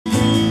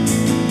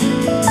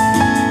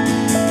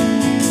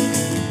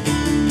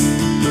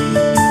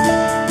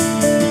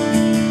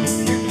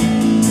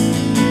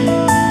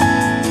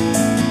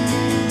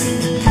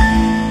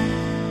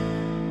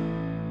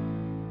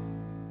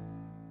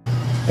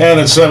And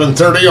at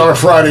 7:30 on a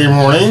Friday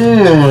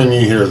morning, when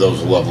you hear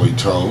those lovely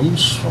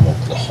tones from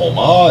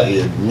Oklahoma,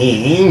 it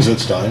means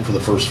it's time for the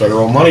First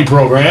Federal Money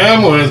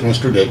Program with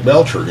Mr. Dick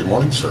Belcher. Good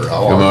morning, sir.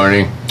 How are you? Good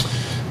morning.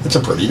 It's a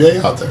pretty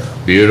day out there.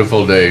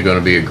 Beautiful day. Going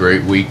to be a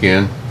great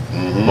weekend.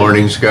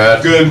 Morning,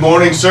 Scott. Good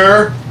morning,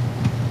 sir.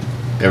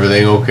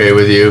 Everything okay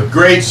with you?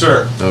 Great,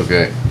 sir.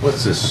 Okay.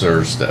 What's this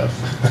sir stuff?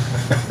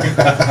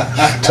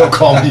 Don't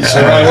call me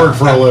sir. I work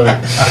for a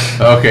living.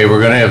 Okay,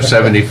 we're going to have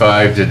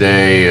 75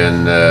 today,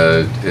 and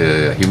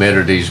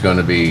humidity's going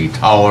to be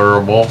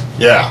tolerable.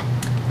 Yeah.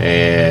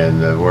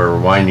 And we're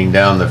winding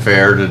down the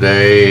fair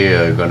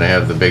today. Going to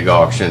have the big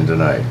auction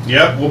tonight.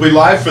 Yep, we'll be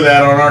live for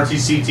that on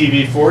RTC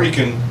TV4. You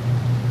can.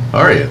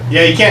 Are you?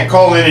 Yeah, you can't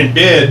call in and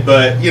bid,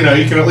 but you know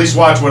you can at least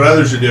watch what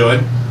others are doing.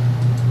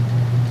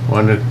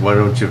 Why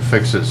don't you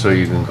fix it so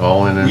you can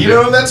call in and You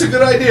know, that's a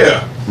good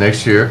idea.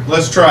 next year?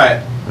 Let's try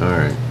it. All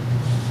right.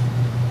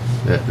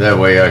 That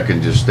way I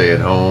can just stay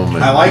at home.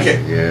 And, I like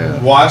it.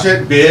 Yeah. Watch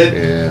it, bid.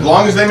 Yeah. As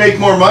long as they make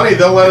more money,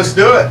 they'll let us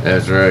do it.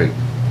 That's right.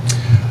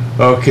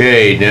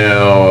 Okay,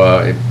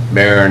 now,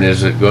 Barron,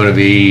 is it going to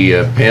be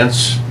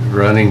Pence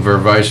running for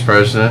vice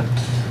president?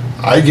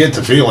 I get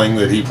the feeling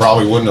that he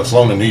probably wouldn't have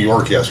flown to New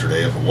York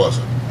yesterday if it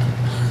wasn't.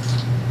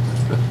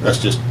 That's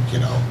just, you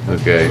know,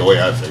 Okay. the way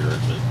I figure it.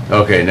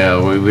 Okay,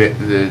 now,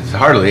 there's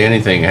hardly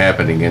anything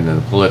happening in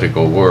the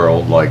political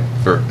world, like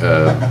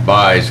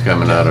Bai's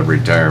coming out of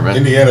retirement.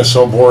 Indiana's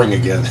so boring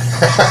again.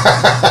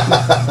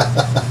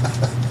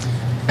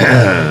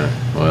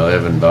 Well,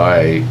 Evan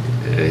Bai,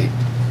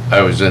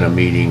 I was in a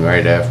meeting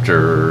right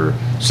after,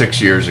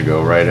 6 years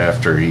ago, right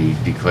after he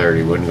declared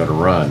he wasn't going to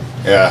run.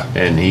 Yeah.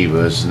 And he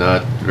was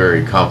not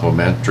very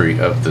complimentary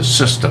of the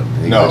system.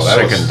 He No, was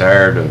sick and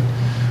tired of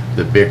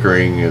the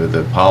bickering, of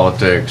the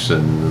politics,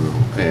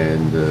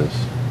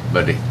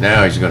 but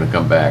now he's going to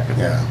come back.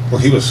 Yeah. Well,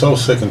 he was so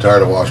sick and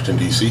tired of Washington,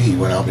 D.C., he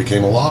went out and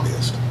became a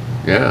lobbyist.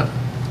 Yeah,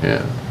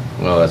 yeah.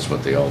 Well, that's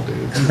what they all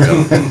do.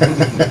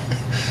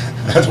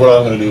 That's what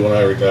I'm going to do when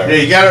I retire. Yeah,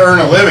 you got to earn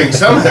a living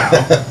somehow.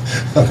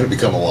 I'm going to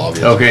become a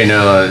lobbyist. Okay,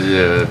 now,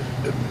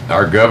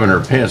 our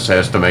Governor Pence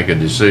has to make a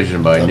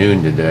decision by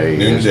noon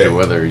today as to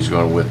whether he's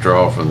going to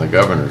withdraw from the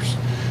governor's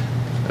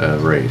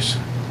race.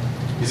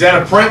 Is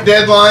that a print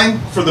deadline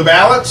for the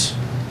ballots?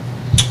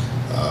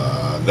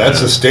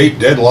 That's a state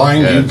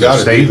dedeline. Yeah, You've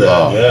got to do that.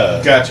 law.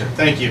 Yeah. Gotcha.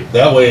 Thank you.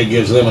 That way it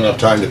gives them enough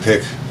time to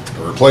pick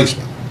a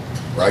replacement,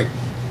 right?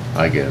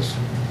 I guess.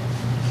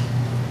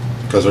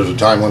 Because there's a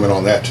time limit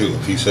on that too.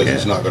 If he says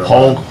he's not going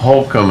to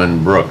Holcomb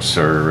and Brooks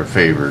are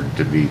favored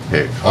to be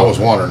picked. I was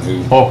wondering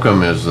who.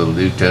 Holcomb is the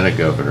lieutenant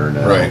governor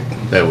now. Right.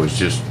 That was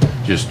just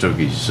took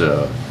his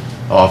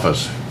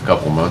office a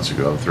couple months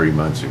ago, 3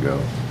 months ago.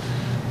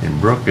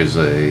 And Brooke is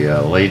a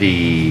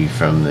lady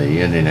from the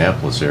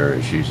Indianapolis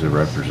area. She's a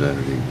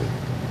representative.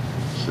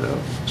 So.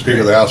 Speaker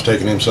of the House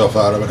taking himself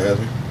out of it, has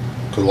he?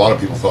 Because a lot of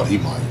people thought he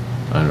might.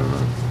 I don't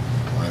know.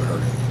 I haven't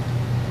heard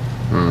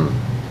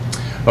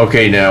anything.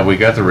 Okay, now we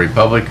got the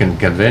Republican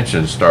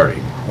convention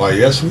starting. Why,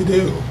 yes, we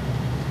do.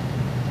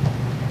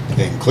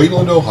 In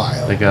Cleveland,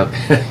 Ohio. They got.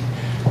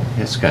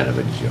 It's kind of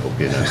a joke,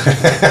 you know.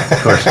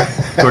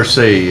 Of course,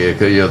 they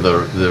you know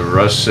the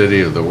Rust City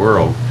of the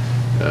world,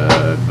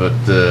 but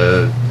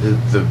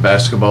the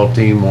basketball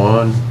team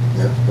won.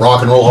 Yeah.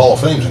 Rock and Roll Hall of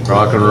Fame's in Cleveland.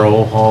 Rock and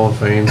Roll Hall of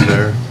Fame's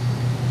there.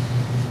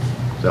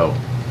 So,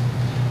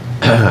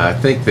 I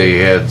think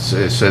they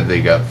said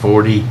they got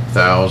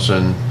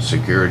 40,000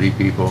 security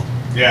people.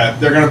 Yeah,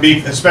 they're going to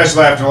beef,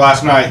 especially after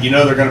last night. You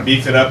know they're going to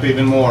beef it up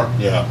even more.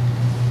 Yeah.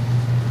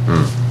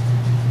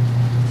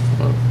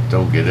 Well,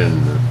 don't get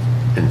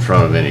in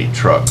front of any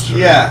trucks.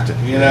 Yeah,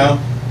 you know.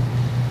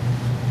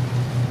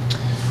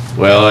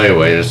 Well,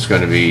 anyway, it's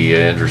going to be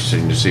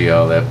interesting to see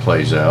how that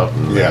plays out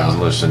and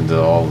listen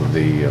to all of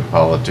the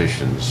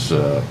politicians'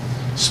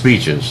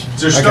 speeches.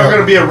 Is there still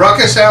going to be a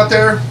ruckus out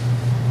there?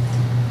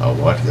 A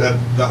what?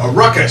 A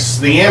ruckus.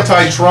 The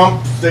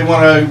anti-Trump, they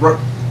want to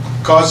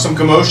cause some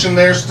commotion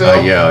there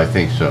still? Yeah, I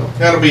think so.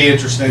 That'll be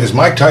interesting. Is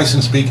Mike Tyson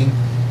speaking?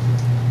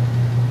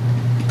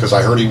 Because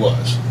I heard he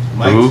was.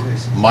 Who?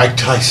 Mike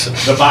Tyson.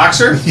 The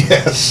boxer?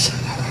 Yes.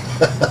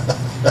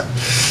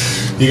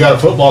 You got a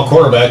football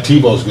quarterback,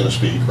 Tebow's going to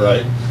speak,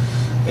 right?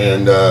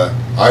 And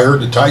I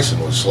heard that Tyson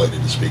was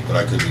slated to speak, but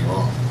I could be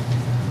wrong.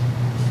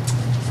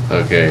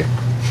 Okay.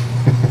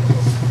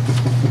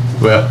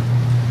 Well,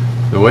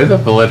 the way the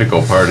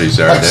political parties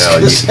are now,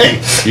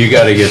 you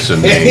got to get some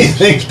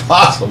names. Anything's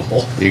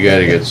possible. You got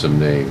to get some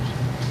names.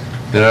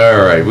 All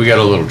right, we got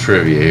a little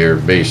trivia here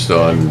based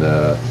on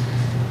the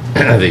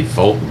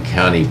Fulton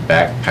County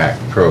Backpack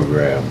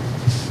Program.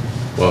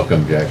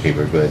 Welcome, Jackie.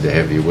 We're glad to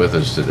have you with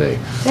us today.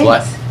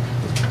 Thanks.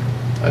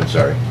 I'm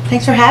sorry.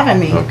 Thanks for having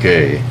me.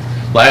 Okay.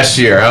 Last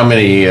year, how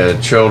many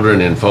children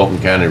in Fulton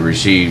County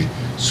received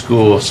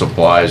school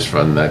supplies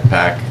from that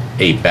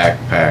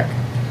backpack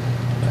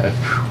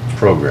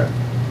program?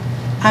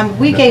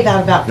 We gave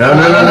out about. No.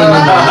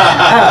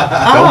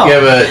 Don't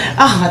give it.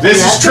 Oh,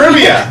 this is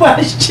trivia.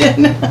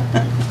 Question.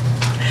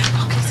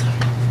 Okay, sorry.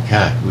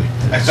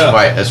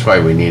 God, that's why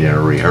we need a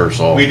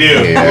rehearsal. We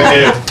do. Yeah.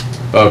 We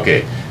do.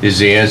 Okay. Is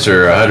the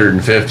answer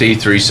 150,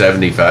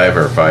 375,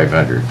 or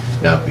 500?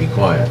 Now be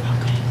quiet.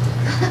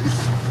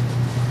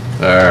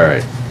 All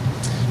right.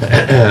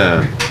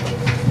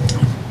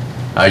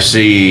 I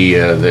see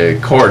the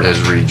court has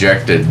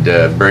rejected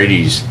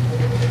Brady's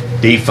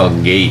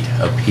defungate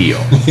appeal.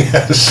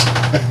 Yes.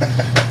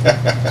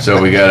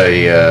 So we got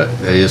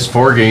his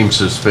 4-game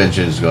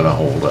suspension is going to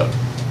hold up.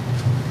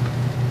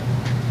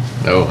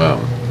 No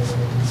hum.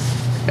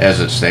 As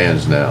it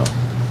stands now.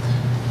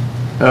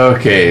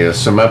 Okay,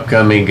 some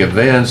upcoming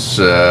events.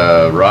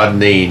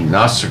 Rodney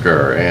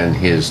Nosaker and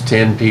his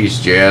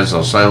 10-piece jazz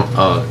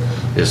ensemble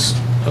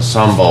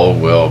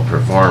will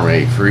perform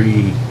a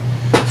free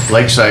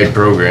lakeside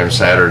program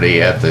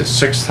Saturday at the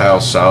 6th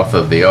house south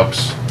of the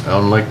Ups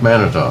on Lake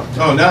Manitou.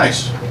 Oh,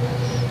 nice.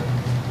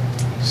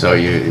 So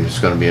it's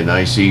going to be a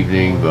nice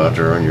evening. Go out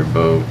there on your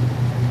boat.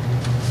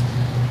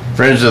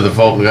 Friends of the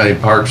Fulton County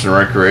Parks and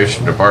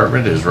Recreation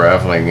Department is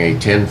raffling a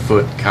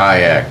 10-foot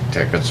kayak.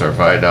 Tickets are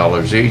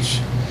 $5 each,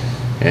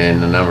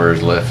 and the number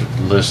is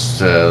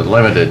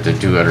limited to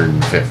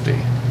 250.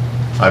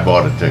 I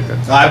bought a ticket.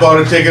 I bought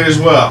a ticket as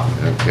well.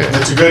 Okay.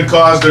 It's a good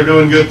cause. They're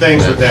doing good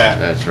things with that.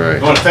 That's I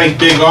right. want to thank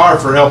Big R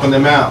for helping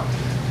them out.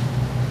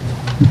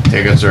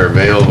 Tickets are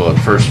available at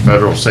First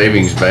Federal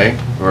Savings Bank,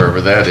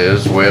 wherever that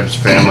is, Webb's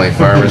Family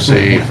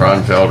Pharmacy,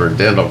 Fraunfelder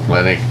Dental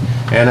Clinic,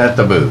 and at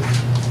the booth.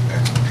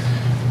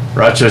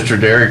 Rochester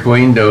Dairy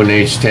Queen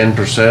donates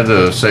 10%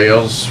 of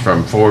sales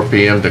from 4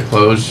 p.m. to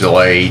close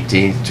July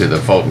 18th to the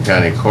Fulton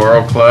County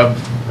Choral Club.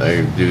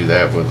 They do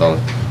that with a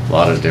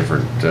lot of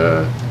different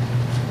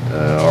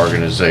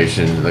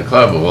organizations. The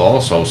club will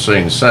also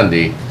sing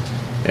Sunday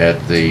at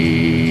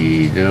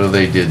the,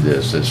 they did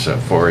this, it's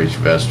 4-H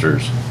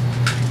Vesters.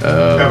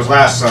 That was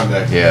last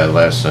Sunday. Yeah,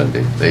 last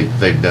Sunday.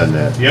 They've done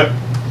that. Yep.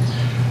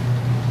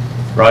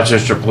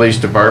 Rochester Police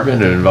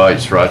Department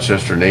invites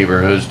Rochester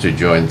neighborhoods to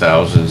join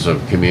thousands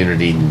of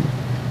community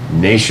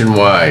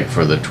nationwide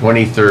for the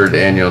 23rd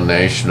Annual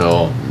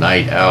National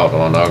Night Out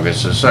on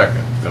August the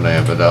 2nd. Going to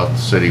have it out at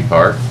the City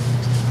Park.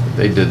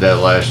 They did that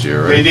last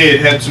year, right? They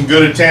did. Had some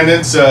good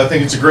attendance. I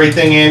think it's a great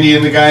thing Andy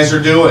and the guys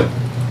are doing.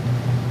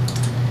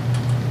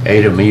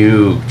 Ada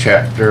Mu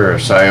chapter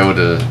of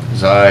Scioto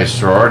Xi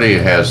sorority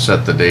has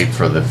set the date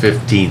for the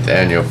 15th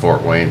annual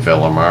Fort Wayne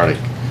Philharmonic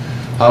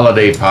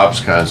Holiday Pops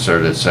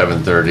concert at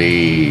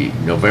 7:30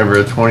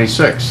 November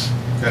 26th.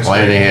 That's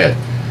Plan great. ahead.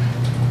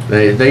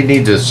 They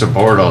need the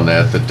support on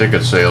that. The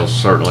ticket sales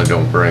certainly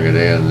don't bring it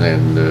in,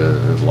 and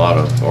there's a lot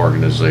of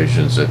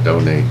organizations that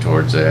donate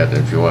towards that. And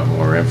if you want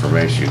more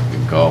information, you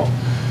can call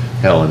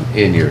Helen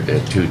Inyard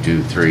at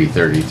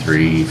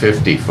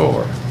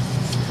 223-3354.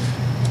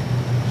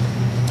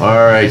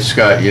 All right,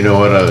 Scott, you know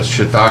what a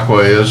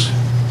Chautauqua is?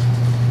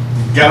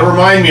 Gotta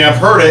remind me, I've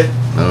heard it.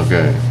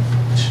 Okay.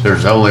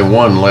 There's only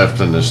one left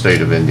in the state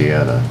of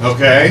Indiana,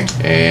 Okay.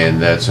 and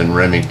that's in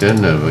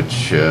Remington,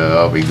 which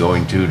I'll be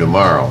going to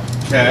tomorrow.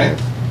 Okay.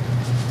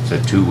 It's a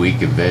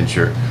 2-week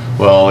adventure.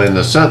 Well, in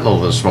the Sentinel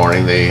this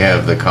morning, they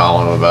have the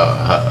column about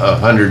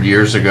 100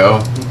 years ago.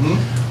 Mm-hmm.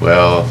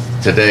 Well,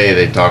 today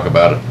they talk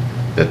about it,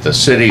 that the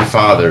city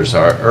fathers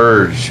are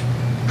urged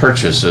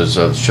purchases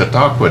of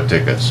Chautauqua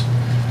tickets.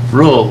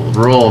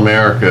 Rural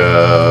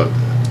America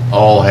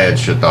all had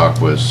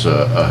Chautauquas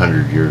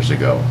 100 years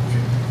ago.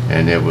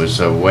 And it was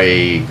a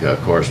way,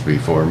 of course,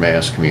 before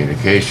mass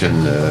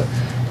communication,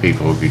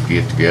 people could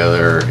get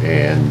together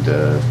and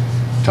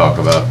talk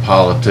about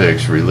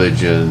politics,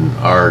 religion,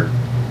 art,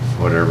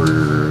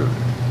 whatever.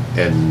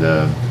 And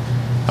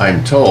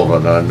I'm told,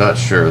 and I'm not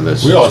sure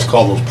this. We always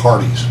call those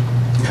parties.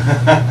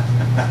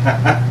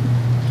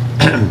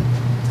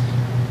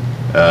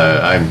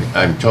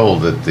 I'm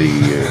told that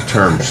the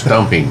term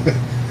stumping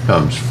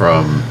comes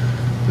from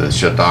the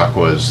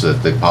Chautauquas,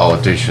 that the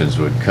politicians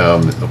would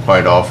come.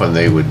 Quite often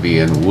they would be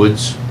in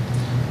woods,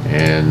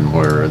 and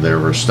where there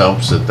were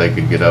stumps that they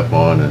could get up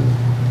on and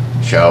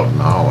shout and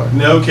holler.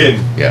 No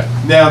kidding. Yeah.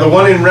 Now, the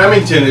one in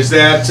Remington, is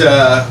that,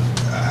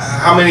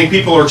 how many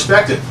people are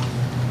expected?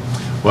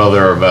 Well,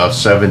 there are about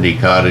 70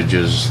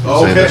 cottages in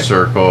Okay. the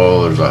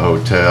circle. There's a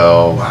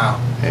hotel. Wow.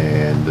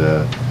 And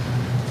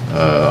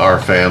our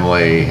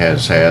family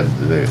has had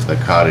the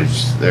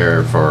cottage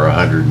there for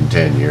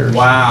 110 years.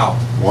 Wow.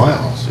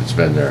 Wow. It's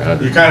been there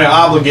 100. You're kind of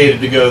obligated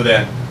to go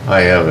then.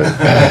 I have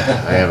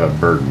a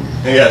burden,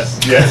 Yes,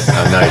 yes.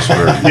 a nice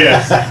burden,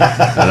 Yes.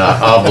 an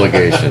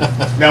obligation.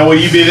 Now, will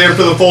you be there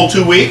for the full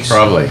 2 weeks?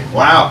 Probably,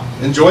 Wow.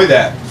 Enjoy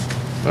that.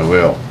 I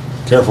will.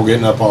 Careful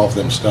getting up off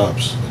them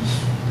stumps.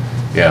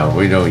 Yeah,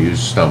 we don't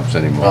use stumps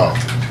anymore. Oh.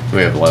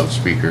 We have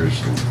loudspeakers.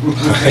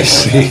 I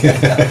see.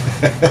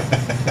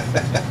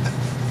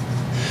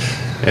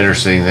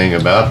 Interesting thing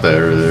about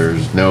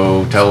there's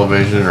no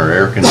television or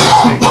air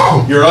conditioning.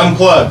 You're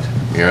unplugged.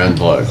 You're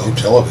unplugged. No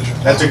television.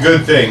 That's a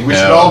good thing. We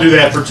should No. all do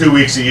that for 2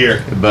 weeks a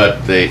year.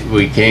 But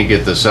we can't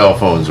get the cell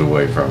phones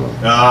away from them.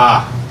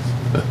 Ah,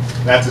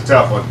 that's a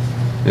tough one.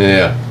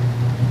 Yeah.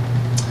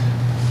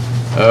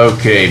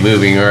 Okay,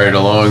 moving right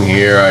along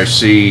here, I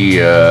see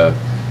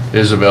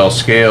Isabel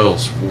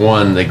Scales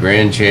won the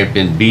Grand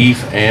Champion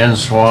Beef and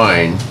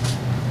Swine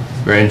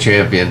grand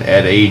champion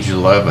at age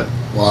 11.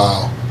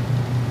 Wow.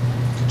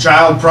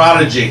 Child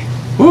prodigy.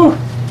 Woo!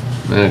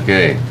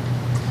 Okay.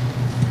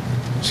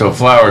 So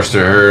flowers to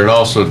her, and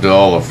also to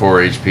all the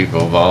 4-H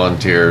people,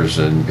 volunteers,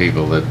 and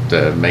people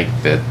that make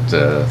that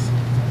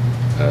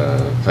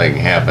thing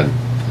happen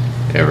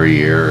every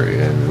year.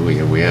 And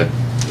we had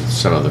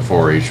some of the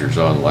 4-Hers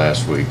on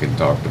last week and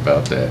talked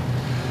about that.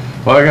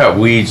 Well, I got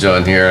weeds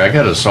on here. I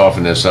got to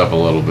soften this up a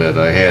little bit.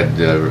 I had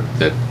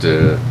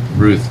that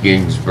Ruth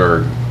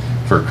Ginsburg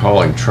for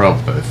calling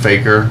Trump a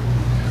faker.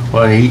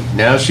 Well,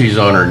 now she's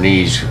on her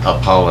knees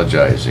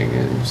apologizing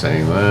and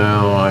saying,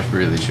 well, I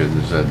really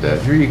shouldn't have said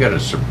that. Here you got a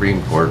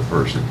Supreme Court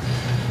person.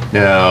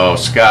 Now,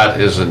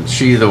 Scott, isn't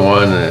she the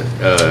one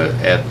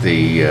at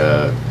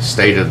the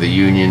State of the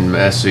Union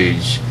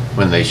message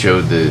when they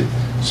showed the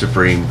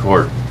Supreme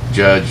Court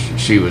judge,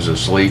 she was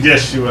asleep?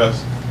 Yes, she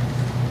was.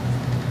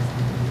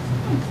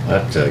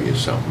 I'll tell you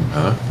something,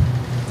 huh?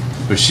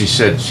 But she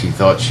said she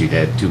thought she'd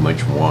had too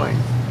much wine.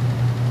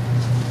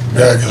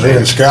 Yeah, because me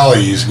and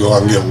Scally used to go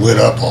out and get lit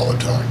up all the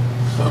time.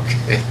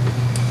 Okay.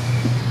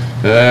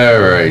 All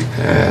right.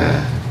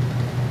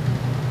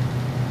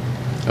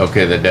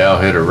 Okay, the Dow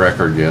hit a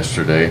record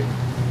yesterday.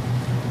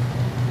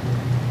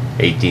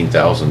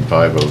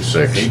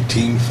 18,506.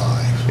 18.5.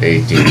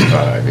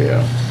 18.5,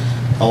 yeah.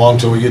 How long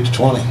till we get to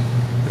 20?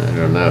 I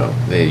don't know.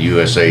 The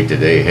USA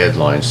Today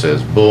headline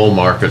says, bull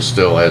market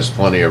still has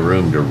plenty of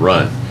room to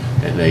run.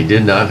 And they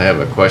did not have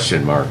a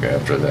question mark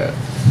after that.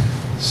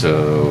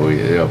 So,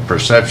 you know,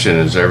 perception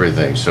is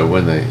everything. So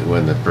when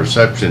the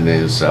perception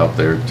is out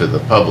there to the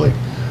public,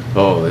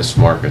 oh, this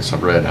market's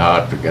red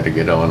hot, we got to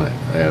get on it.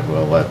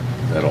 Well,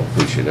 that'll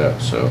push it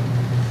up. So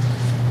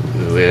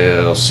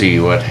we'll see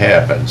what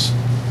happens.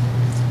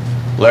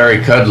 Larry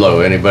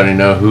Kudlow, anybody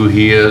know who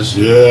he is?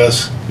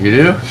 Yes. You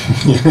do?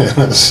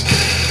 Yes.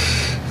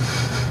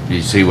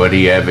 You see what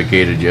he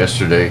advocated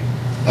yesterday?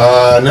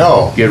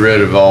 No. Get rid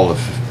of all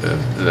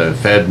the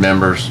Fed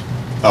members.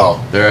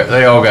 Oh.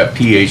 They all got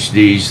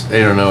PhDs.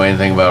 They don't know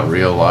anything about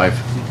real life.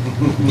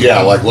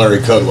 Yeah, like Larry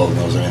Kudlow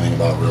knows anything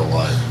about real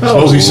life.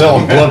 Suppose he's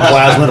selling blood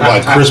plasma to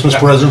buy Christmas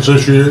presents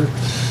this year.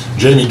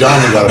 Jamie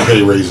Dimon got a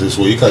pay raise this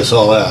week. I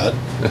saw that.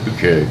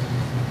 Okay.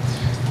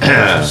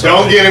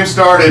 Don't get him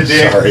started,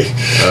 Dick. Sorry.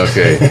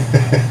 Okay.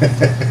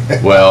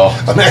 Well,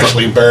 I'm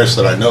actually embarrassed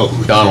that I know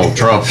who Donald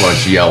Trump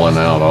was yelling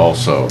out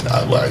also.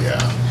 Well, yeah.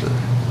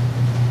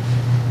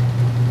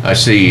 I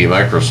see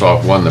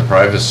Microsoft won the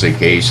privacy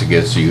case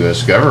against the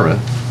U.S. government.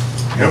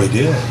 Yeah, they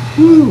did.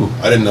 Woo.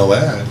 I didn't know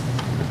that.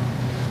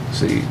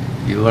 See,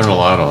 you learn a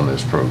lot on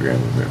this program,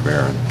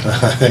 Baron.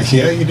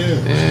 Yeah, you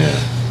do. Yeah.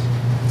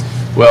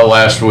 Well,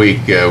 last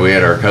week we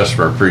had our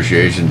Customer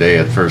Appreciation Day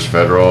at First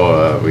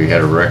Federal. We had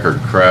a record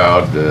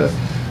crowd.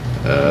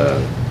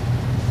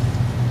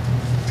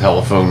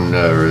 Telephone,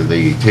 or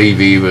the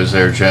TV was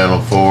there,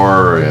 Channel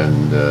 4,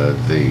 and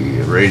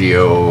the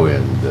radio,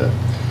 and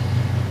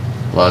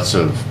lots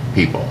of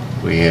people.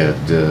 We had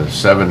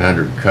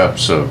 700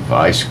 cups of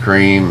ice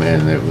cream,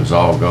 and it was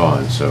all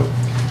gone. So,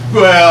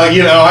 Well,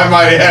 you know, I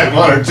might have had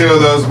one or two of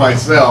those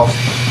myself.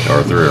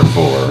 or 3 or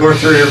 4. Or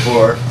 3 or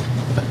 4.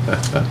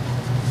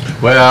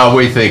 Well,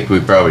 we think we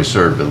probably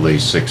served at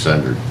least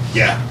 600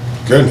 Yeah.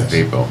 Goodness.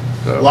 people.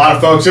 A So, lot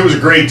of folks. It was a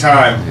great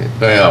time.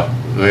 well,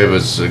 it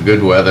was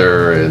good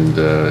weather, and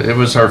it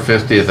was our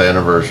 50th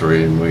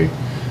anniversary, and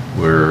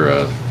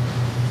we're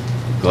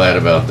glad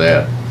about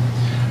that.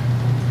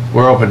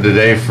 We're open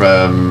today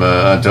from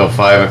until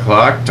 5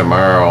 o'clock,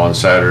 tomorrow on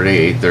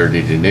Saturday,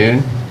 8:30 to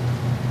noon.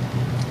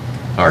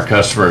 Our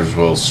customers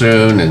will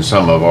soon, and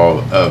some of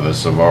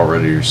us have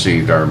already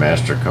received our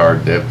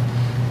MasterCard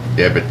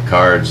debit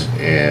cards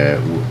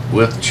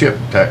with chip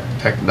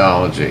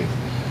technology.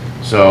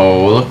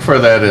 So look for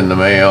that in the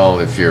mail.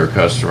 If you're a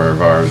customer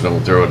of ours,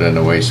 don't throw it in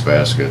the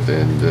wastebasket,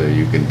 and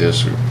you can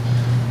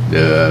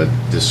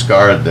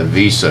discard the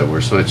Visa. We're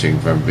switching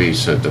from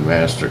Visa to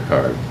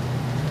MasterCard.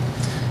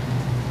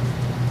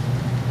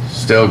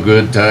 Still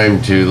good time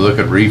to look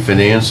at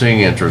refinancing.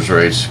 Interest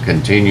rates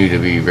continue to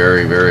be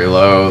very, very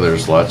low.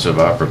 There's lots of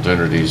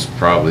opportunities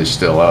probably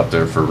still out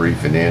there for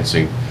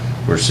refinancing.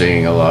 We're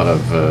seeing a lot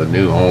of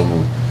new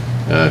home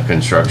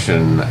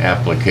construction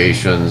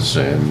applications,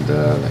 and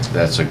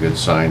that's a good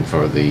sign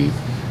for that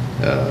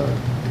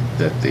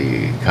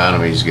the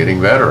economy is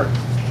getting better,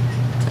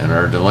 and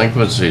our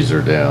delinquencies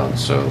are down.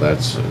 So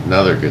that's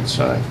another good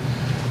sign.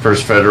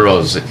 First Federal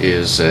is a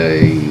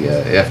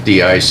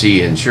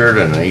FDIC insured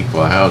and an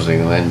equal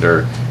housing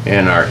lender,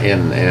 and our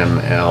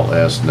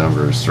NMLS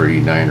number is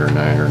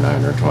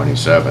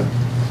 399929.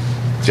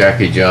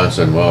 Jackie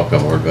Johnson,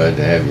 welcome. We're glad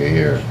to have you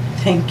here.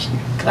 Thank you.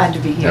 Glad to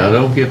be here. Now,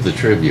 don't give the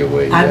trivia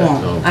away I yet.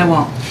 won't. Okay. I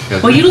won't.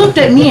 Well, you looked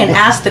at me and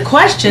asked the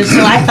question,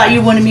 so I thought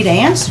you wanted me to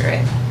answer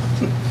it.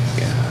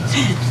 Yeah.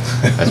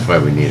 That's why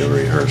we need a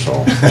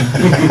rehearsal.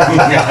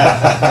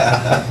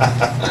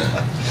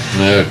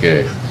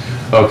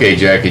 Okay,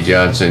 Jackie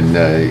Johnson,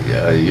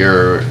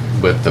 you're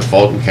with the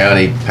Fulton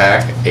County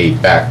a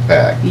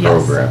backpack Yes.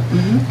 program.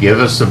 Mhm. Give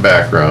us the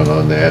background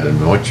on that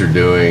and what you're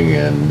doing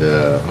and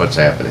what's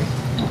happening.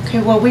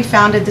 Okay, well, we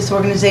founded this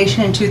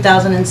organization in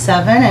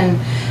 2007, and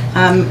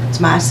it's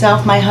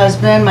myself, my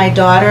husband, my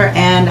daughter,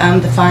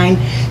 and the fine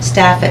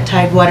staff at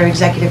Tidewater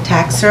Executive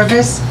Tax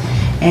Service.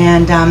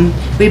 And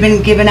we've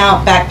been giving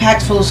out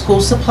backpacks full of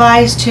school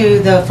supplies to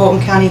the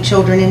Fulton County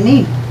children in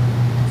need.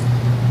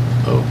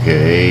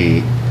 Okay.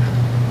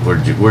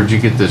 Where'd you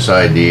get this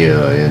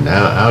idea, and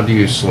how do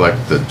you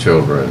select the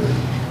children?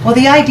 Well,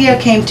 the idea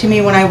came to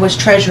me when I was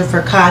treasurer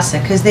for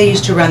CASA, because they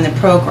used to run the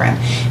program.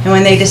 And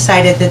when they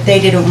decided that they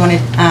didn't want to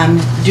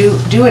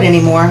do it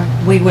anymore,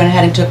 we went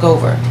ahead and took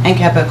over and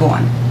kept it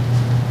going.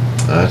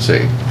 I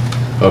see.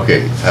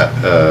 Okay.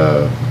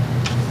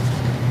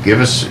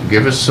 Give us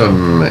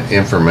some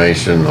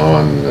information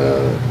on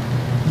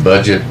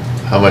budget.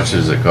 How much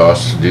does it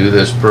cost to do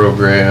this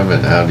program,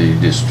 and how do you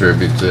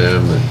distribute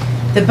them?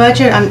 The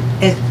budget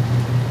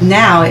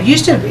now, it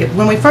used to,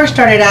 when we first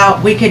started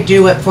out, we could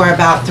do it for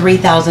about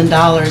 $3,000.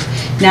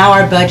 Now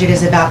our budget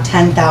is about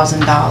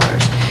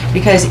 $10,000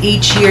 because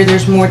each year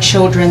there's more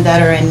children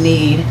that are in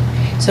need.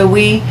 So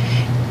we,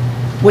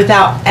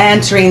 without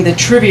answering the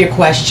trivia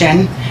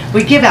question,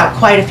 we give out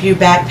quite a few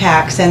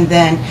backpacks, and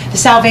then the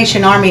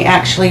Salvation Army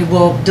actually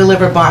will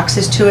deliver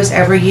boxes to us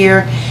every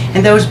year,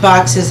 and those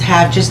boxes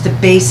have just the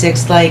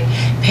basics like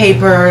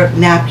paper,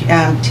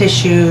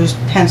 tissues,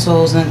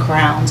 pencils, and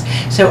crowns.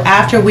 So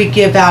after we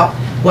give out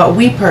what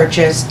we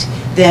purchased,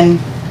 then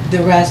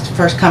the rest,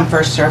 first come,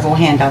 first serve, will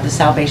hand out the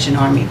Salvation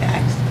Army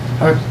bags.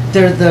 Or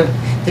they're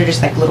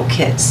just like little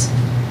kits.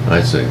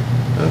 I see.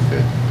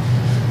 Okay.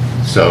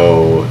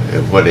 So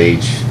at what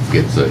age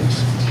gets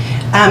these?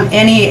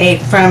 Any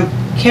age from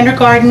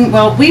kindergarten.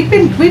 Well, we've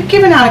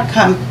given out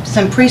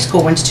some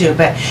preschool ones too,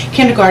 but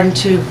kindergarten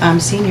to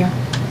senior,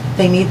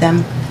 they need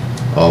them.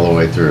 All the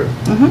way through.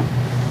 Mm-hmm.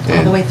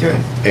 All the way through.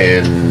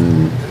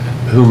 And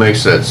who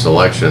makes that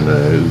selection?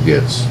 Who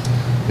gets?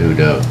 Who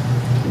don't?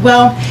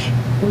 Well,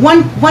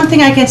 one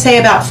thing I can say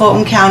about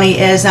Fulton County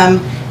is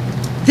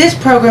this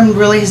program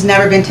really has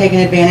never been taken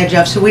advantage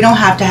of, so we don't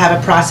have to have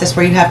a process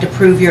where you have to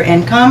prove your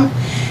income.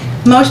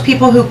 Most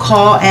people who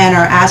call and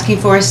are asking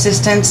for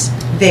assistance,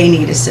 they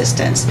need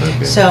assistance.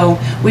 Okay. So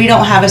we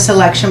don't have a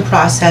selection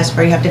process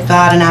where you have to fill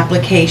out an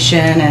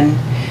application and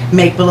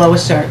make below a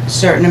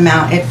certain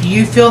amount. If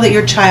you feel that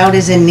your child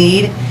is in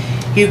need,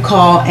 you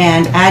call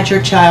and add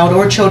your child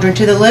or children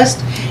to the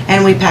list,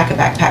 and we pack a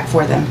backpack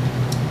for them.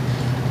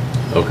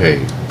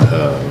 Okay.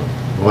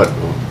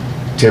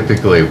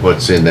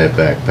 What's in that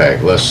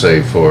backpack? Let's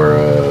say for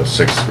a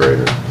 6th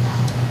grader.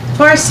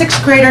 For a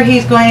 6th grader,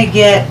 he's going to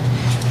get,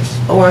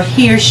 or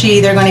he or she,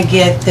 they're going to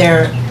get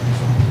a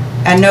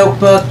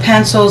notebook,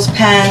 pencils,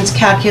 pens,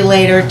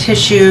 calculator,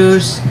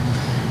 tissues.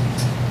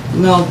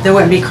 No, there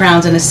wouldn't be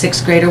crowns in a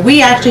 6th grader.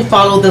 We actually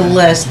follow the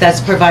list that's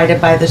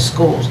provided by the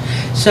schools.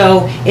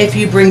 So if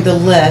you bring the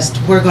list,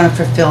 we're going to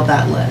fulfill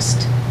that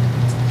list.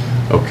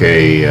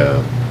 Okay.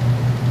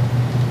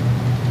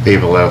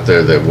 People out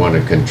there that want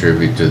to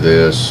contribute to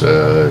this,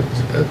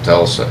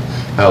 tell us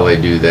how they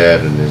do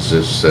that, and is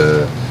this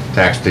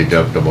tax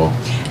deductible?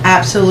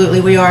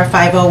 Absolutely. We are a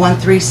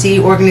 5013C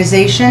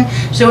organization,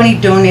 so any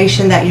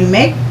donation that you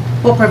make,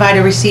 we'll provide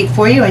a receipt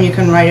for you, and you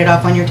can write it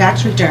off on your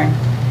tax return.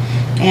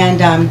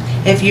 And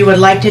if you would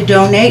like to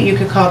donate, you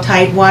could call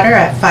Tidewater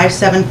at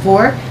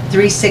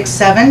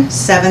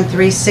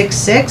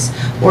 574-367-7366,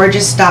 or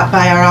just stop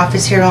by our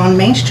office here on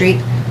Main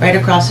Street, right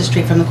across the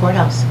street from the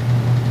courthouse.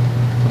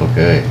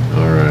 Okay,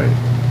 all right.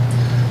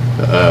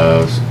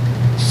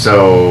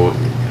 So,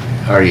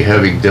 are you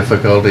having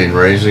difficulty in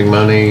raising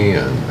money?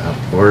 And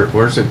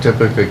where's it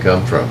typically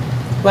come from?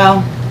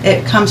 Well,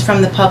 it comes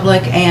from the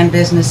public and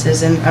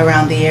businesses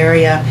around the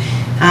area.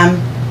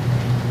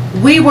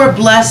 We were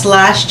blessed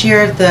last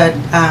year. The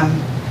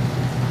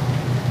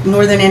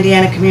Northern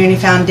Indiana Community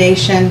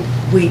Foundation,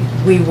 we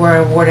were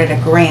awarded a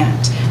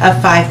grant of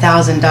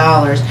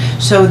 $5,000.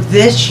 So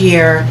this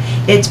year,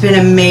 it's been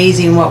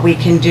amazing what we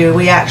can do.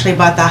 We actually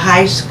bought the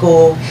high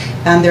school,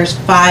 there's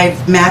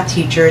 5 math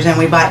teachers, and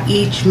we bought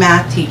each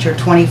math teacher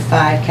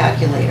 25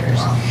 calculators.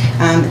 Wow.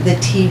 The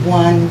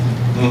T1,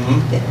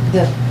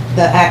 Mm-hmm.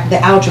 the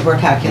algebra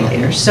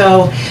calculators.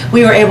 So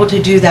we were able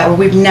to do that where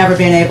we've never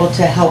been able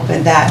to help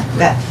in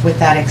with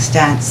that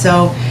extent.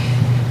 So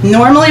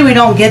normally we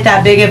don't get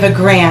that big of a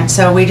grant,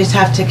 so we just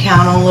have to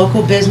count on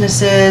local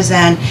businesses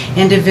and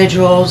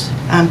individuals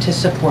to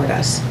support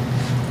us.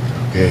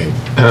 Okay.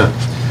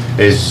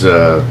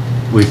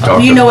 We've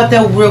talked. You know what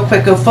though, real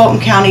quick,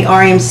 Fulton County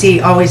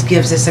RMC always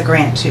gives us a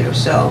grant too,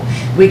 so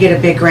we get a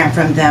big grant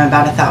from them,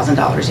 about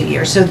 $1,000 a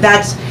year. So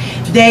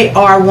they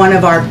are one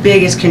of our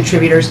biggest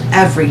contributors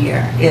every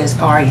year, is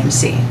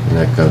RMC. And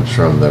that comes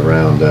from the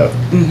Roundup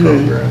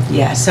program.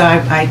 Yeah, so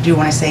I do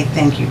want to say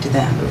thank you to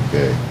them.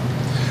 Okay.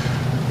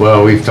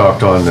 Well, we've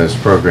talked on this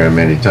program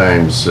many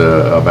times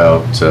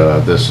about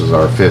this is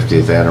our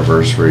 50th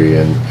anniversary,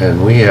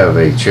 and we have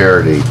a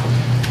charity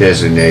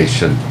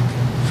designation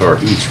for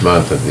each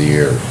month of the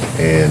year.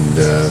 And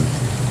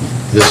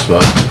this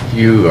month,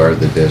 you are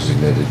the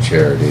designated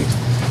charity.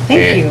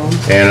 Thank you.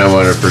 And I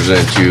want to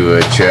present you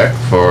a check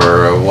for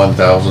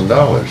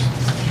 $1,000.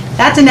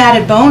 That's an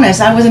added bonus.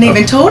 I wasn't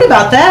even told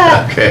about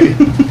that. Okay.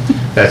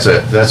 That's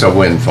a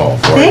windfall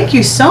for you. Thank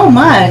you so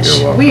much.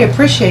 You're welcome. We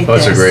appreciate Well,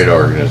 this. it's a great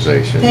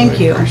organization. Thank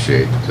We you.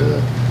 appreciate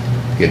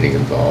getting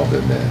involved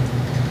in that.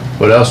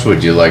 What else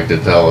would you like to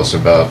tell us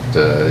about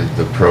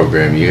the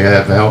program? You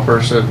have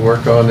helpers that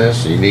work on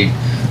this? You need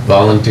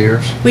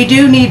volunteers? We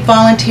do need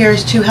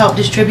volunteers to help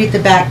distribute the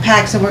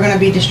backpacks, and we're going to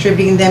be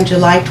distributing them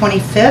July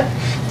 25th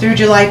through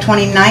July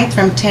 29th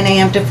from 10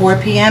 a.m. to 4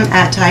 p.m.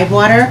 at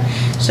Tidewater.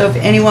 So if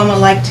anyone would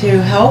like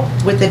to help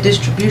with the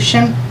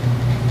distribution,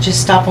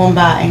 just stop on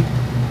by.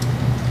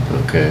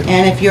 Okay.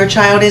 And if your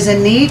child is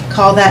in need,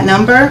 call that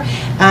number.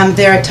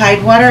 They're at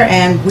Tidewater,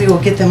 and we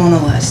will get them on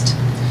the list.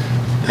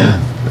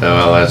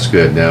 Well, that's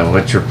good. Now,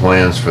 what's your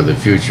plans for the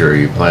future? Are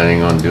you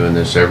planning on doing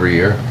this every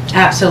year?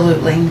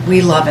 Absolutely.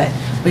 We love it.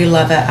 We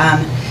love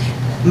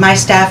it. My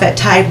staff at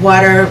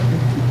Tidewater,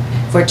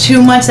 for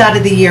 2 months out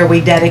of the year, we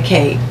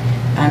dedicate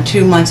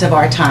 2 months of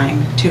our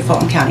time to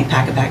Fulton County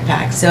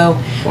Pack-A-Backpack. So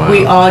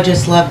we Wow. all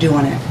just love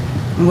doing it.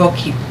 And we'll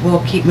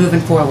keep moving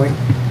forward.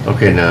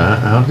 Okay, now,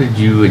 how did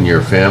you and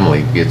your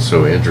family get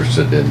so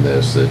interested in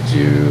this that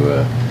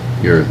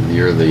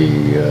you're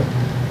the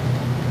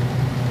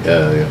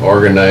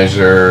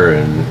organizer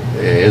and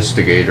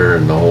instigator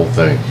and the whole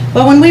thing?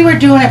 Well, when we were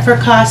doing it for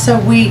CASA,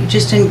 we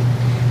just,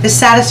 the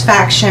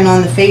satisfaction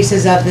on the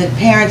faces of the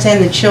parents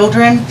and the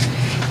children,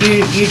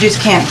 you just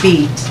can't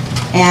beat.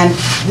 And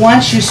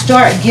once you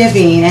start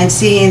giving and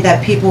seeing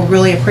that people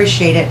really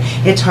appreciate it,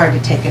 it's hard to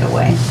take it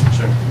away.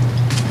 Sure.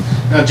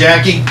 Now,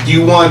 Jackie, do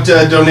you want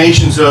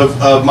donations of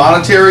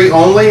monetary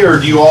only, or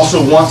do you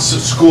also want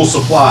school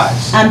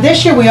supplies?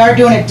 This year we are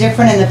doing it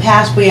different. In the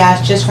past, we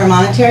asked just for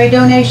monetary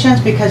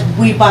donations because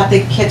we bought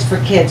the kits for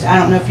kids. I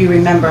don't know if you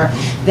remember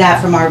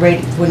that from our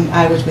rating when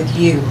I was with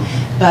you.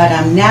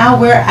 But now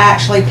we're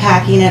actually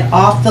packing it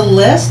off the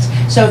list.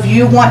 So if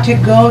you want to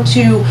go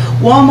to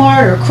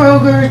Walmart or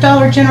Kroger,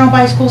 Dollar General,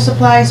 buy school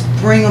supplies,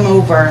 bring them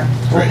over.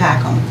 We'll Great.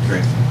 pack them.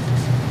 Great.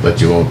 But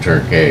you won't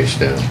turn cash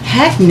down.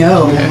 Heck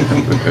no.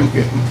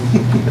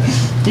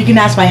 You can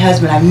ask my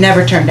husband. I've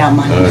never turned down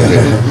money.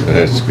 Okay,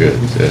 that's good,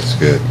 that's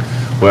good.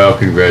 Well,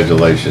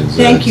 congratulations.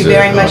 Thank you That's,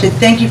 very much, and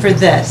thank you for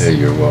this. Yeah,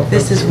 you're welcome.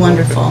 This is You're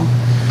wonderful. welcome.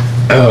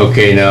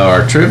 Okay, now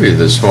our trivia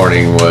this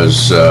morning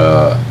was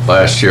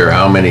last year,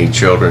 how many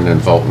children in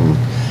Fulton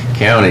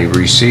County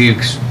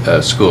received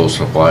school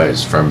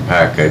supplies from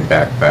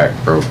Pack-A-Backpack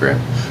program?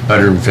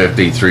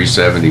 150,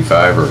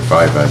 375, or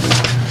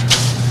 500?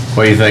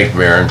 What do you think,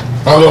 Baron?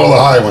 I'll go with the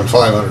high one,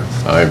 500.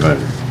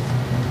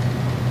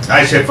 500.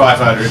 I said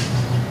 500.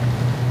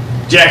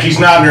 Jackie's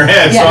nodding her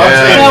head, so Yeah. I'm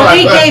saying Well,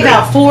 we 500. gave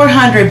out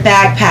 400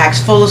 backpacks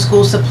full of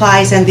school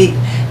supplies, and the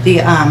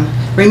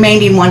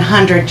remaining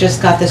 100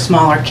 just got the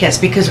smaller kits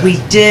because we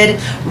did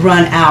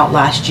run out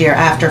last year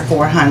after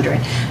 400.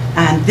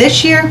 And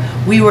this year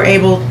we're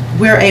able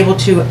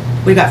to.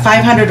 We've got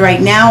 500 right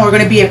now. We're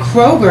going to be at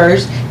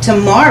Kroger's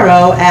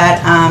tomorrow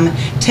at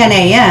 10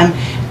 a.m.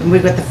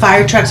 We've got the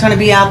fire trucks going to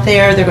be out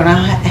there. They're going to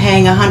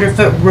hang a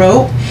 100-foot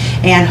rope,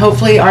 and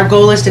hopefully our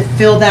goal is to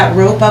fill that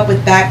rope up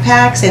with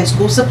backpacks and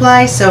school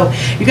supplies, so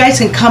you guys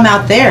can come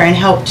out there and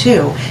help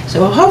too.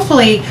 So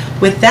hopefully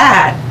with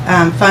that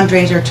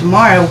fundraiser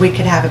tomorrow, we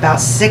could have about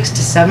 600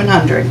 to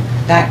 700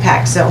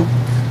 backpacks. So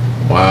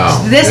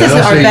Wow. This is Yeah,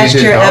 our so you best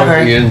didn't year talk- ever.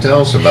 You didn't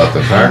tell us about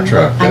the fire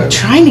truck. I'm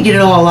trying to get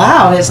it all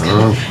out.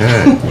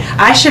 Okay.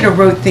 I should have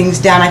wrote things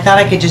down. I thought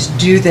I could just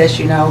do this,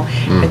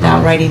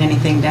 without writing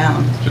anything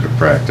down. Should have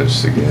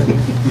practiced again,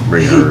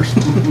 rehearsed.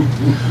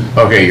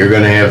 Okay, you're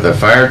gonna have the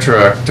fire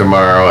truck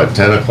tomorrow at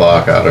 10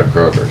 o'clock out of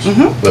Kroger's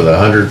with a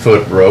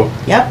 100-foot rope.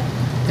 Yep.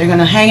 They're going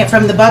to hang it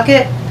from the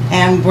bucket,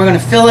 and we're going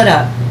to fill it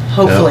up,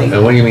 hopefully.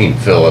 And what do you mean,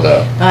 fill it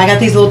up? I got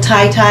these little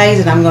ties,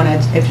 and I'm going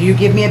to, if you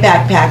give me a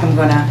backpack, I'm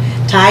going to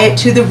tie it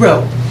to the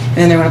rope, and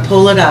then they're going to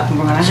pull it up, and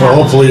we're going to So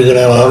hopefully you're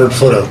gonna have 100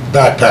 foot of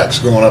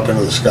backpacks going up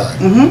into the sky.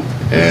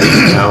 And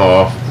how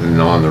often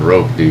on the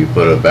rope do you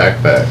put a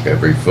backpack?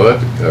 Every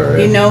foot or?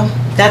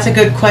 That's a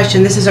good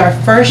question. This is our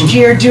first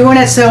year doing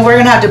it, so we're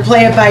going to have to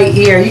play it by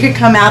ear. You could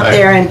come out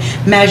there and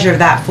measure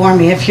that for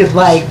me if you'd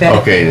like. But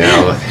Okay,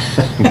 now,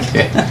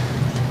 okay.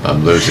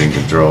 I'm losing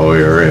control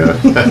here.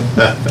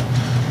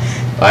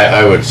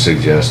 I would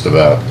suggest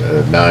about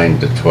 9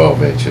 to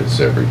 12 inches,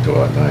 every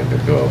 9 to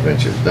 12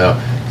 inches. Now,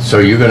 so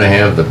you're gonna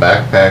have the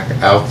backpack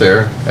out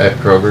there at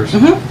Kroger's?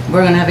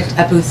 we're going to have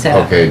a booth set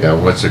up. Okay, now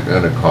what's it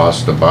gonna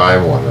cost to buy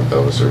one of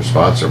those or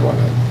sponsor one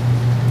of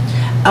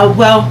them?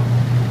 Well,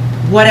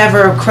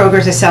 whatever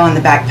Kroger's is selling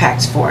the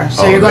backpacks for.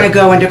 So Oh, you're going that- to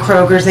go into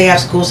Kroger's. They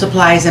have school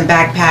supplies and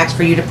backpacks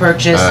for you to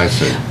purchase. I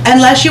see.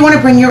 Unless you want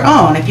to bring your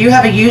own. If you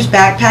have a used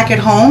backpack at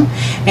home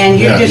and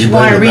you Yeah, just you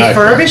want to bring your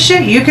backpack. refurbish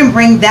it, you can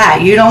bring that.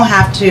 You don't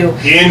have to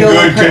In go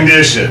good and pur-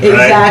 condition, right?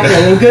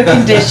 Exactly, in good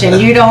condition.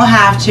 You don't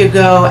have to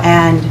go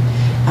and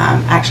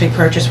actually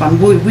purchase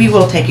one. We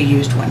will take a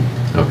used one.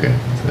 Okay,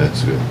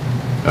 that's good.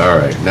 All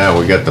right, now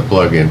we got the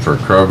plug-in for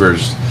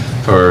Kroger's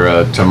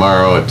for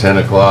tomorrow at 10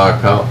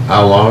 o'clock.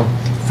 How long?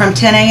 From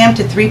 10 a.m.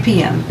 to 3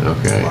 p.m.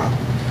 Okay.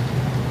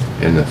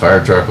 And the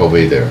fire truck will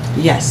be there.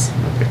 Yes.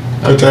 Okay.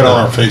 Put that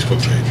on our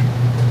Facebook page.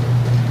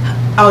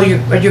 Oh,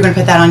 you're gonna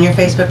put that on your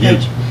Facebook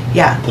page?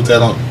 Yeah, Put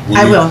that on.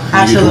 I will,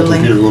 absolutely.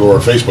 You go to our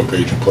Facebook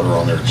page and put her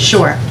on there.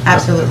 sure,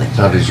 absolutely.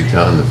 How did you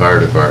con the fire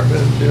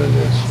department in doing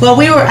this? Well,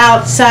 we were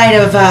outside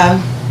of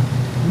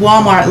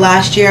Walmart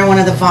last year, and one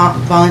of the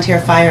volunteer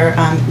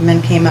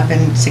firemen came up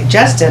and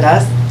suggested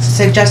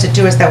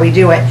to us that we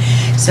do it.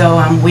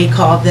 So we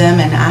called them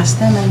and asked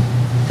them, and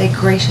they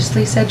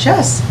graciously said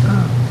yes.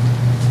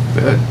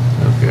 Good,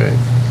 okay.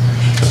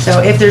 So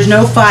if there's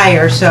no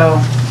fire, so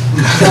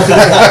they'll be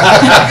good.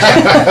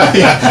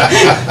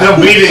 They'll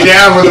beat it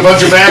down with a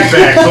bunch of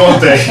backpacks,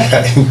 won't they?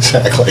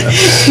 Exactly.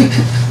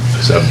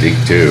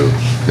 Subject 2,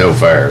 no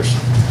fires.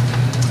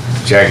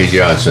 Jackie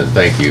Johnson,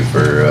 thank you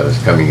for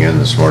coming in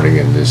this morning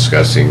and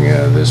discussing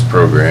this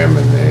program,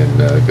 and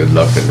good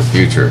luck in the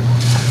future.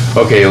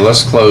 Okay,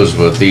 let's close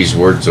with these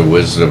words of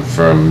wisdom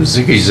from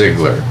Ziggy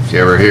Ziglar. Did you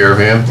ever hear of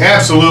him?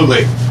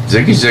 Absolutely.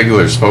 Ziggy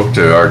Ziglar spoke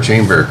to our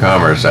Chamber of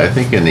Commerce, I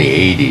think in the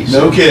 80s.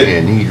 No kidding.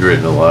 And he'd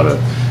written a lot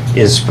of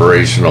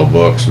inspirational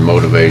books,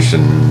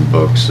 motivation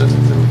books, and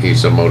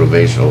he's a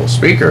motivational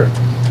speaker.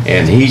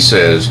 And he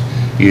says,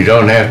 you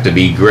don't have to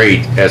be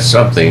great at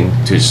something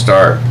to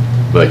start,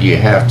 but you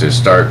have to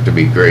start to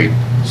be great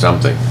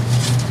something.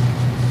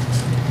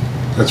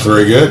 That's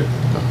very good.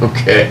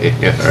 Okay,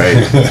 all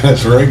right.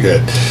 That's very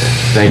good.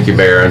 Thank you,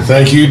 Baron.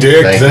 Thank you,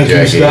 Dick. Thank you,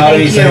 Jackie.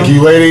 Scotty. Thank Thank you.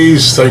 you,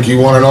 ladies. Thank you,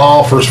 one and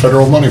all. First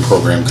Federal Money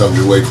Program comes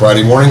your way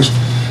Friday mornings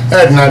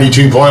at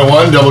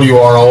 92.1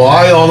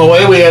 WROI. On the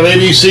way, we have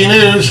ABC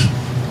News.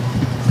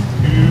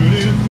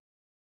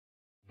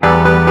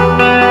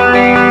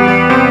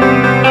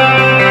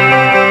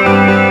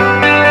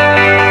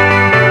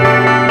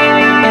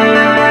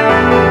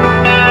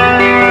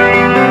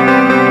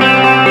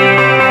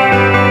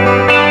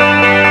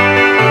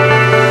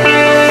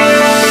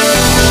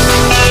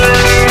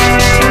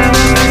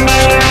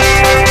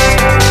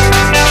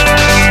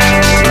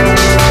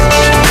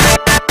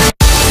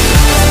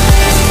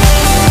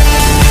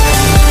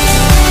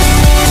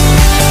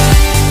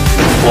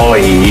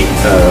 Employee,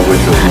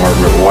 which was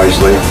Margaret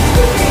Wisely,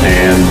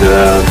 and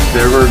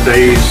there were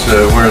days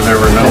where there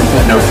were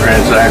no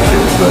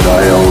transactions, but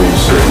I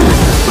always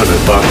put a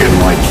buck in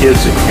my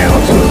kids'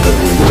 account so that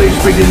at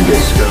least we didn't get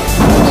stuck.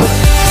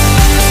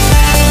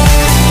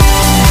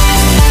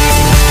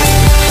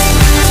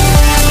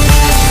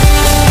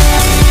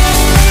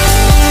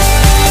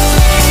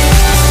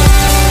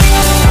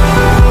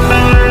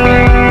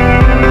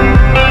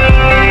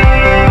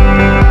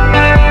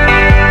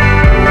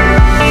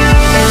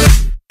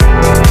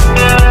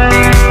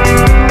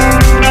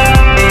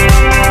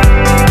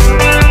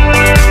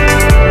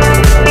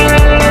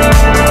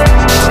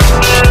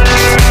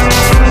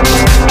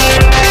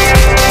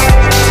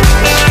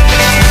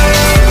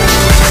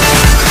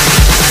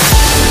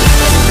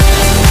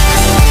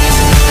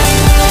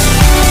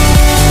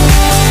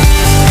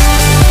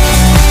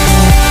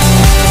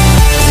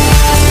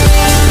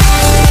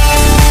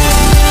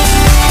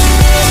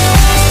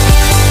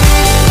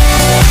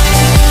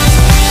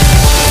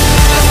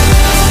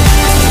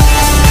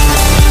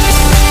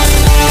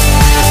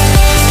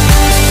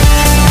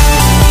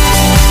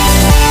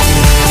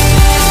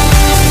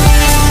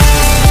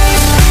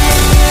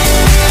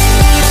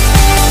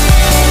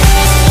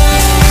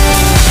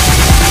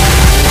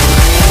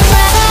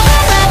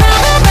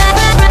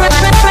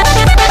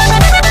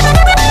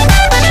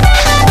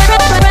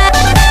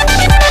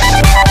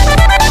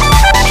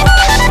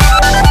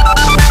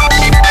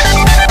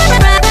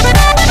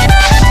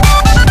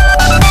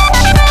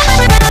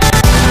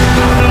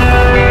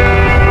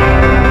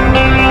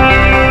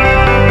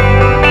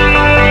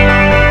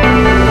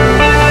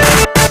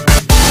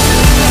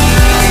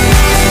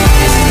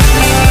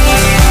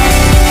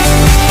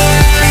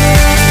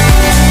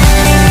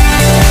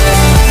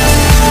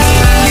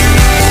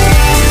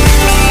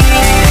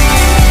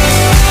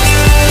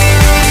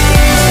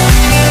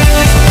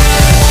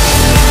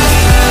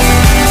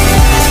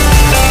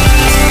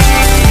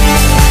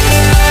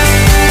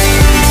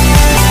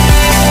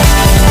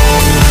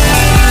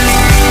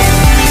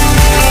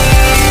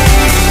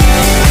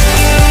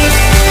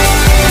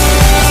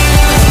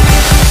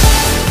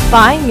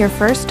 Buying your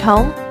first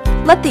home?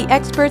 Let the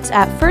experts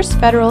at First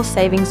Federal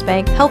Savings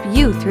Bank help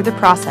you through the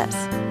process.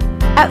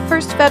 At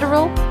First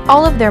Federal,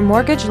 all of their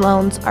mortgage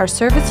loans are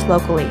serviced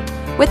locally,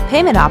 with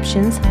payment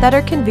options that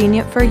are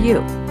convenient for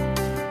you.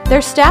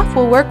 Their staff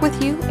will work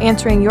with you,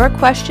 answering your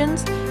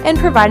questions and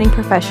providing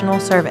professional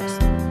service.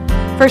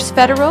 First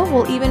Federal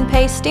will even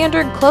pay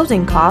standard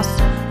closing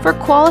costs for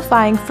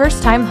qualifying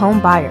first-time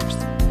home buyers.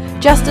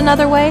 Just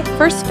another way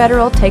First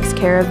Federal takes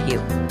care of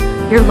you.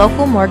 Your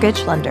local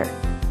mortgage lender.